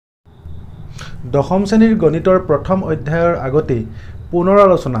দশম শ্ৰেণীৰ গণিতৰ প্ৰথম অধ্যায়ৰ আগতে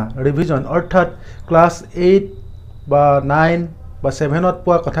পুনৰালোচনা ৰিভিজন অৰ্থাৎ ক্লাস 8 বা 9 বা 7ত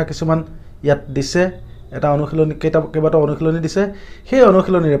পোৱা কথা কিছুমান ইয়াত দিছে এটা অনুশীলনী কেইবাটা অনুশীলনী দিছে সেই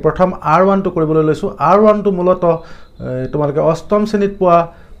অনুশীলনীৰে প্ৰথম R1 টো কৰিবলৈ লৈছো R1 টো মূলতঃ তোমালোকে অষ্টম শ্ৰেণীত পোৱা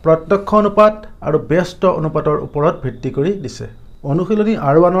প্ৰত্যক্ষ অনুপাত আৰু ব্যস্ত অনুপাতৰ ওপৰত ভিত্তি কৰি দিছে অনুশীলনী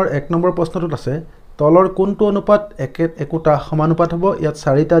R1 ৰ 1 নম্বৰ প্ৰশ্নটোত আছে তলৰ কোনটো অনুপাত একোটা সমানুপাত হ'ব ইয়াত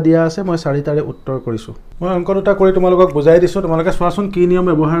 4টা দিয়া আছে মই 4টাৰে উত্তৰ কৰিছো মই অংক দুটা কৰি তোমালোকক বুজাই দিছো তোমালোকে চোৱাচোন কি নিয়ম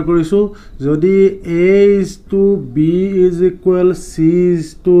ব্যৱহাৰ কৰিছো যদি a/b =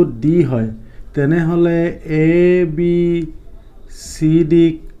 c/d হয় তেনেহলে a/b/c/d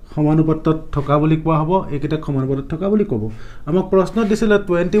সমানুপাতত থকা বুলি কোৱা হ'ব এইকেইটা সমানুপাতত থকা বুলি ক'ব আমাক প্ৰশ্নত দিছিল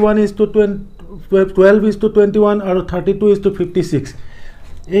 12:21 আৰু 32:56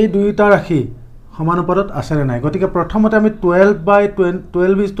 এই দুইটা ৰাখি সমানুপাতত আছে নে নাই গতিকে প্ৰথমতে আমি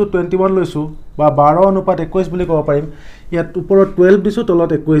 12/21 লৈছো বা 12:21 বুলি ক'ব পাৰিম ইয়াত ওপৰত 12 দিছো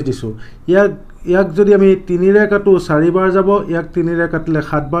তলত 21 দিছো ইয়াক যদি আমি 3 ৰে কাটো 4 বাৰ যাব ইয়াক 3 ৰে কাটিলে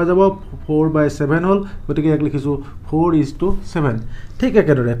 7 বাৰ যাব 4/7 হল গতিকে ইয়াক লিখিছো 4:7 ঠিক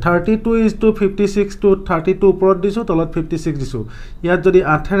একেদৰে 32:56 টো 32 ওপৰত দিছো তলত 56 দিছো ইয়াত যদি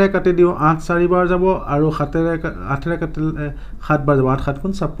 8 ৰে কাটি দিও 8 4 বাৰ যাব আৰু 8 ৰে কাটিলে 7 বাৰ যাব 8 7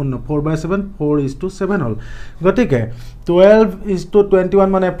 গুণ 56 4/7 4:7 হল গতিকে 12:21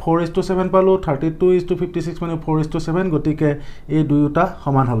 মানে 4:7 পালো 32:56 মানে 4:7 গতিকে এই দুইটা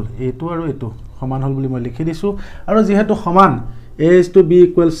সমান হল এইটো আৰু এইটো সমান হল বুলি মই লিখি দিছো আৰু যেহেতু সমান a/b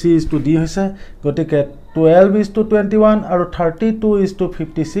 = c/d হৈছে গতিকে 12:21 আৰু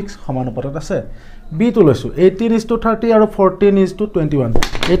 32:56 সমানুপাতত আছে b টো লৈছো 18:30 আৰু 14:21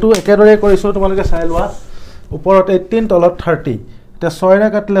 এটো একেদৰে কৰিছো তোমালোকে চাই লোৱা ওপৰত 18 তলত 30 এটা 6 ৰে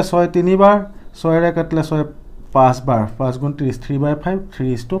কাটিলে 6 3 বাৰ 6 ৰে কাটিলে 6 5 বাৰ 5 গুণ 30 3/5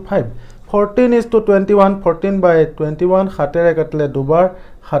 3:5 14:21 14/21 7 ৰে কাটিলে 2 বাৰ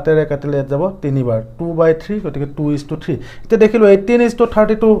 7 ৰে কাটিলে যাব 3 বাৰ 2/3 গতিকে 2:3 এতিয়া দেখিলো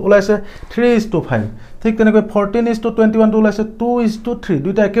 18:32 ওলাইছে 3:5 ঠিক তেনেকৈ 14:21 টো ওলাইছে 2:3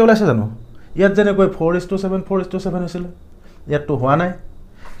 দুইটা একে ওলাইছে জানো ইয়াত যেনেকৈ 4:7 হৈছিল ইয়াত তো হোৱা নাই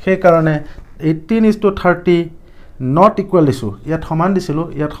সেই কাৰণে 18:30 not equal দিছো ইয়াত সমান দিছিলো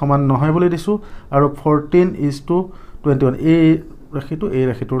ইয়াত সমান নহয় বুলি দিছো আৰু 14:21 এই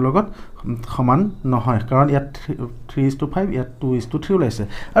ৰাখিটোৰ লগত সমান নহয় কাৰণ ইয়াত 3:5 ইয়াত 2:3 ওলাইছে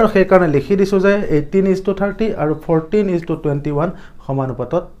আৰু সেই কাৰণে লিখি দিছো যে 18:30 আৰু 14:21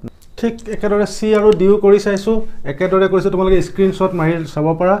 সমানুপাতত ঠিক একেদৰে c আৰু d কৰি চাইছো একেদৰে কৰিছো তোমালোকে স্ক্ৰিনশ্বট মাৰি চাব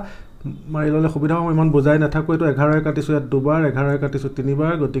পাৰা মাৰি ললে সুবিধা হ'ব ইমান বুজাই নাথাকো এটো 11 ৰে কাটিছো ইয়াত দুবাৰ 11 ৰে কাটিছো 3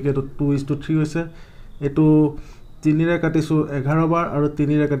 বাৰ গতিকে এটো 2:3 হৈছে এটো 3 ৰে কাটিছো 11 বাৰ আৰু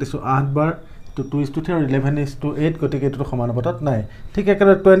 3 ৰে কাটিছো 8 বাৰ to 2:3 আৰু 11:8 গতিকে এটো সমানুপাতত নাই ঠিক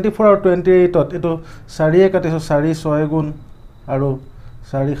একেদৰে 24 আৰু 28ত এটো 4 ৰে কাটিছো 4 6 গুণ আৰু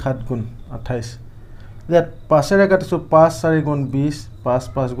 4 7 গুণ 28 ইয়াত 5 ৰে কাটিছো 5 4 গুণ 20 5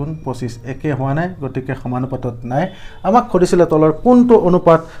 5 গুণ 25 একে হোৱা নাই গতিকে সমানুপাতত নাই আমাক খুদিছিলে তলৰ কোনটো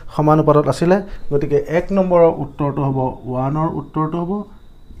অনুপাত সমানুপাতত আছিল গতিকে 1 নম্বৰৰ উত্তৰটো হ'ব 1 ৰ উত্তৰটো হ'ব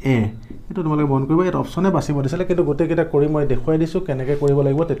a এটো তোমালোকে মন কৰিব এটা অপচনে বাছিব দিছিলে কিন্তু গোটেইকেইটা কৰি মই দেখুৱাই দিছো কেনেকৈ কৰিব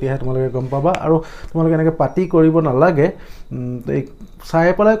লাগিব তেতিয়াহে তোমালোকে গম পাবা আৰু তোমালোকে এনেকৈ পাতি কৰিব নালাগে চাই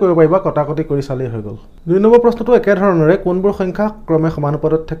পেলাই কৰিব পাৰিবা কটাকটি কৰি চালেই হৈ গ'ল 2 নম্বৰ প্ৰশ্নটো একে ধৰণৰে কোনবোৰ সংখ্যা ক্ৰমে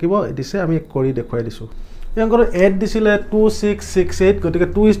সমানুপাতত থাকিব দিছে আমি কৰি দেখুৱাই দিছো এই অংকটো 8 দিছিলে 2668 গতিকে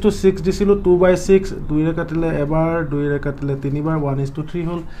 2:6 দিছিলো 2/6 2 ৰে কাটিলে এবাৰ 2 ৰে কাটিলে 3 বাৰ 1:3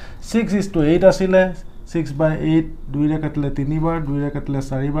 হল 6:8 আছিল 6/8 2 ৰে কাটিলে 3 বাৰ 2 ৰে কাটিলে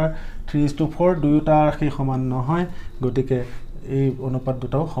 4 বাৰ 3:4 দুইটা ৰাখি সমান নহয় গতিকে এই অনুপাত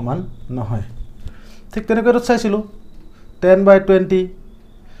দুটাও সমান নহয় ঠিক তেনেকৈ চাইছিলো 10/20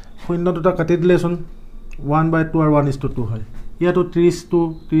 শূন্য দুটা কাটি দিলেচোন 1/2 আৰু 1:2 হয় ইয়াতো 30ত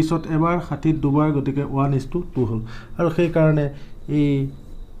এবাৰ 60ত দুবাৰ গতিকে 1:2 হল আৰু সেই কাৰণে এই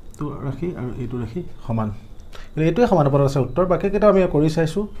তো ৰাখি আৰু এইটো ৰাখি সমান এইটোৱে সমানুপাতত আছে উত্তৰ বাকি কেইটা আমি কৰি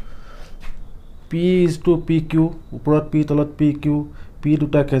চাইছো p/pq ওপৰত p তলত pq p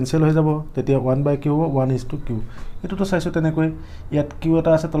দুটা কেনসেল হৈ যাব তেতিয়া 1/q হ'ব 1:q এটোটো চাইছো তেনেকৈ ইয়াত q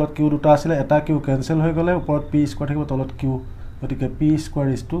এটা আছে তলত q দুটা আছিল এটা q কেনসেল হৈ গলে ওপৰত p স্কয়াৰ থাকিব তলত q গতিকে p স্কয়াৰ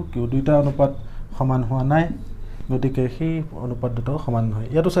q দুইটা অনুপাত সমান হোৱা নাই গতিকে সেই অনুপাত দুটাও সমান নহয়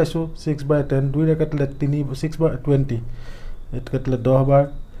ইয়াতো চাইছো 6/10 2 ৰে কাটিলে 3 6/20 এত কাটিলে 10 বাৰ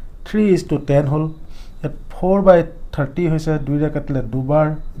 3:10 হল ইয়াত 4/30 হৈছে 2 ৰে কাটিলে 2 বাৰ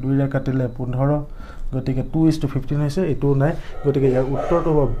 2 ৰে কাটিলে 15 গতিকে 2:15 হৈছে এটো নাই গতিকে ইয়াৰ উত্তৰটো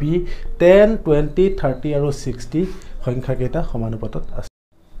হ'ব b 10 20 30 আৰু 60 সংখ্যা কেইটা সমানুপাতত আছে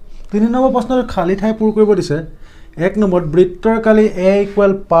 3 নম্বৰ প্ৰশ্নৰ খালি ঠাই পূৰ কৰিব দিছে এক নম্বৰ বৃত্তৰ কালি a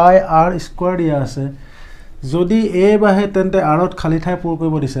ইকুৱেল পাই r স্কোৱাৰ দিয়া আছে যদি a বাহে তেন্তে r ত খালি ঠাই পূৰ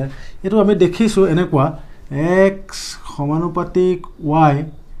কৰিব দিছে এটো আমি দেখিছো এনেকুৱা x সমানুপাতিক y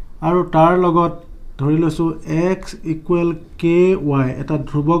আৰু তাৰ লগত ধৰি লৈছো x ইকুৱেল ky এটা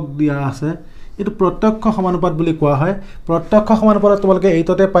ধ্ৰুৱক দিয়া আছে এটো প্ৰত্যক্ষ সমানুপাত বুলি কোৱা হয় প্ৰত্যক্ষ সমানুপাতত তোমালোকে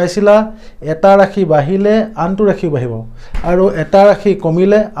এইততে পাইছিলা এটা ৰাশি বাহিলে আনটো ৰাশি বাহিব আৰু এটা ৰাশি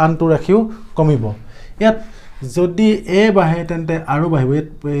কমিলে আনটো ৰাশিও কমিব ইয়াত যদি a বাহে তেন্তে আৰু বাহিব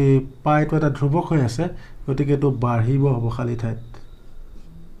পাইটো এটা ধ্ৰুৱক হৈ আছে গতিকে তো বাঢ়িব হ'ব খালি ঠাইত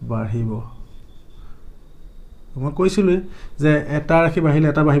বাঢ়িব মই কৈছিলো যে এটা ৰাশি বাহিলে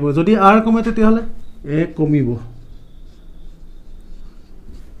এটা বাঢ়িব যদি r কমে তেতিয়া হলে a কমিব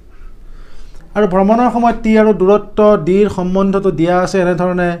আৰু ভ্ৰমণৰ সময় t আৰু দূৰত্ব d ৰ সম্বন্ধটো দিয়া আছে এনে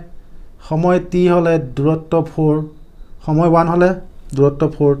ধৰণে সময় t হলে দূৰত্ব 4 সময় 1 হলে দূৰত্ব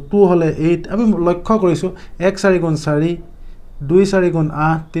 4 2 হলে 8 আমি লক্ষ্য কৰিছো 1 4 গুণ 4 2 4 গুণ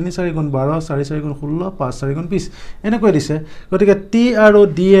 8 3 4 গুণ 12 4 4 গুণ 16 5 4 গুণ 20 এনেকৈ দিছে গতিকে t আৰু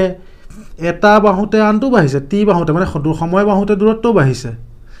d এ এটা বাহুতে আনটো বাঢ়িছে t বাহুতে মানে সময় বাহুতে দূৰত্ব বাঢ়িছে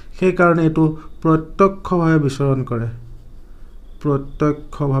সেই কাৰণে এটো প্ৰত্যক্ষভাৱে বিচৰণ কৰে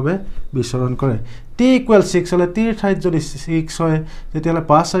প্ৰত্যক্ষভাৱে বিচৰণ কৰে t ইকুৱেল 6 হলে t ৰ ঠাইত যদি 6 হয় তেতিয়ালে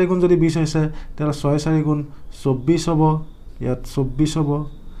 5 4 গুণ যদি 20 হৈছে তেতিয়ালে 6 4 গুণ 24 হ'ব ইয়াত 24 হ'ব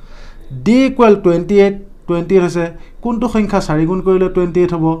d ইকুৱেল 28 28 হৈছে কোনটো সংখ্যা 4 গুণ কৰিলে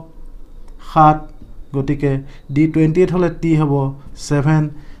 28 হ'ব 7 গতিকে d 28 হলে t হ'ব 7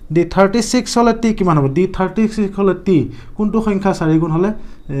 d 36 হলে t কিমান হ'ব d 36 হলে t কোনটো সংখ্যা 4 গুণ হলে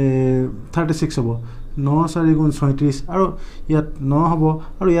 36 হ'ব 9 4 গুণ 36 আৰু ইয়াত 9 হ'ব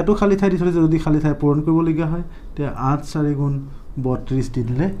আৰু ইয়াতো খালি ঠাই দিছে যদি খালি ঠাই পূৰণ কৰিব লগা হয় তে 8 4 গুণ 32 দি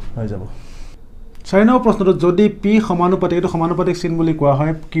দিলে হৈ যাব 4 নম্বৰ প্ৰশ্নটো যদি p সমানুপাতিক এটো সমানুপাতিক চিন বুলি কোৱা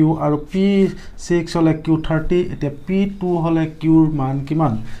হয় q আৰু p6 হলে q30 এতিয়া p2 হলে q ৰ মান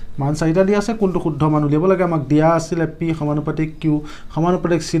কিমান মান চাৰিটা দিয়া আছে কোনটো শুদ্ধ মান উলিয়াব লাগে আমাক দিয়া আছিল p সমানুপাতিক q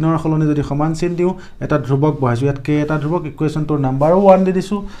সমানুপাতিক চিনৰ খলনি যদি সমান চিন দিও এটা ধ্ৰুৱক বহাইছো ইয়াত k এটা ধ্ৰুৱক ইকুৱেশ্যনটোৰ নাম্বাৰ 1 দি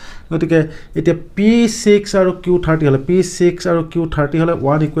দিছো গতিকে এতিয়া p6 আৰু q30 হলে p6 আৰু q30 হলে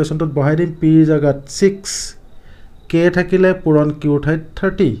 1 ইকুৱেশ্যনটোত বহাই দিম p ৰ জাগাত 6 k থাকিলে পূৰণ q ৰ ঠাইত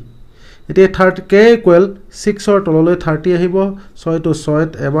 30 এতিয়া 30 k ইকুৱেল 6 ৰ তললৈ 30 আহিব 6 to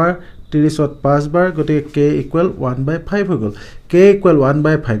 6 এবাৰ 30 ত 5 বাৰ গতিকে k ইকুৱেল 1/5 হৈ গল k ইকুৱেল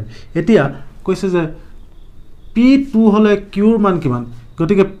 1/5 এতিয়া কৈছে যে p2 হলে q ৰ মান কিমান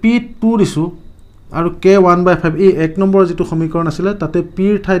গতিকে p2 দিছো আৰু k 1/5 এই এক নম্বৰ যেটো সমীকৰণ আছিল তাতে p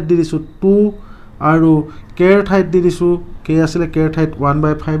ৰ ঠাইত দি দিছো 2 আৰু k ৰ ঠাইত দি দিছো k আছিল k ৰ ঠাইত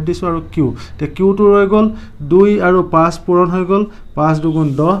 1/5 দিছো আৰু q তে q টো ৰৈ গল 2 আৰু 5 পূৰণ হৈ গল 5 2 গুণ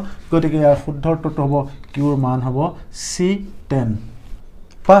 10 গতিকে ইয়াৰ শুদ্ধ উত্তৰটো হ'ব q ৰ মান হ'ব c10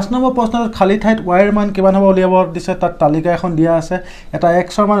 5 নম্বৰ প্ৰশ্নত খালি ঠাইত y ৰ মান কিমান হ'ব উলিয়াব দিছে তাত তালিকা এখন দিয়া আছে এটা x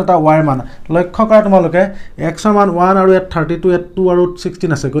ৰ মান এটা y ৰ মান লক্ষ্য কৰা তোমালোকে x ৰ মান 1 আৰু ইয়াত 32 ইয়াত 2 আৰু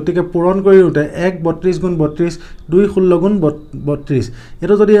 16 আছে গতিকে পূৰণ কৰি উতে 1 32 গুণ 32 2 16 গুণ 32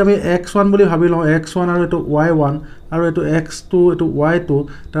 এটো যদি আমি x1 বুলি ভাবি লওঁ x1 আৰু এটো y1 আৰু এটো x2 এটো y2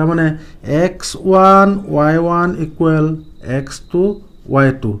 তাৰ মানে x1 y1 equal x2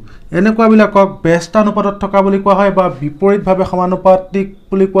 y2 এনেকুৱা বিলাকক ব্যস্তানুপাতত থকা বুলি কোৱা হয় বা বিপৰীতভাৱে সমানুপাতিক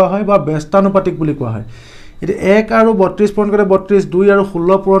বুলি কোৱা হয় বা ব্যস্তানুপাতিক বুলি কোৱা হয় এটি 1 আৰু 32 পূৰণ কৰোঁতে 32 2 আৰু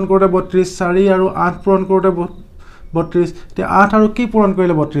 16 পূৰণ কৰোঁতে 32 4 আৰু 8 পূৰণ কৰোঁতে 32 তে 8 আৰু কি পূৰণ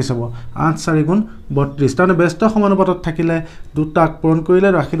কৰিলে 32 হ'ব 8 4 গুণ 32 তাৰমানে ব্যস্ত সমানুপাতত থাকিলে দুটাক পূৰণ কৰিলে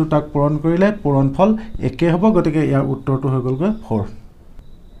ৰাশি দুটাক পূৰণ কৰিলে পূৰণফল একে হ'ব গতিকে ইয়াৰ উত্তৰটো হৈ গলগৈ 4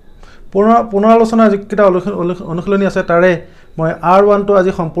 পুনৰালোচনা যিকেইটা অনুশীলনী আছে তাৰে মই R1 টো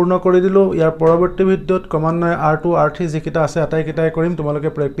আজি সম্পূৰ্ণ কৰি দিলো ইয়াৰ পৰৱৰ্তী ভিডিঅত ক্ৰমান্বয়ে R2 R3 যিকেইটা আছে আটাইকেইটাই কৰিম তোমালোকে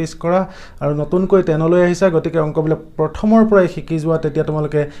প্ৰেক্টিছ কৰা আৰু নতুনকৈ 10 লৈ আহিছা গতিকে অংকবিলাক প্ৰথমৰ পৰাই শিকি যোৱা তেতিয়া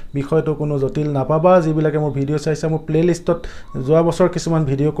তোমালোকে বিষয়টো কোনো জটিল নাপাবা যিবিলাকে মোৰ ভিডিঅ চাইছা মোৰ প্লেলিষ্টত যোৱা বছৰ কিছুমান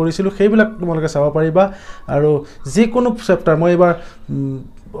ভিডিঅ কৰিছিলো সেইবিলাক তোমালোকে চাব পাৰিবা আৰু যিকোনো চেপ্টাৰ মই এবাৰ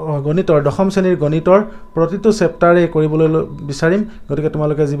গণিতৰ দশম শ্ৰেণীৰ গণিতৰ প্ৰতিটো চেপ্টাৰে কৰিবলৈ বিচাৰিম গতিকে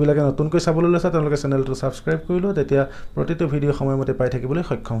তোমালোকে যিবিলাকে নতুনকৈ চাবলৈ লৈছা তেওঁলোকে চেনেলটো সাবস্ক্ৰাইব কৰি লোৱা তেতিয়া প্ৰতিটো ভিডিঅ সময়মতে পাই থাকিবলৈ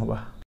সক্ষম হ'বা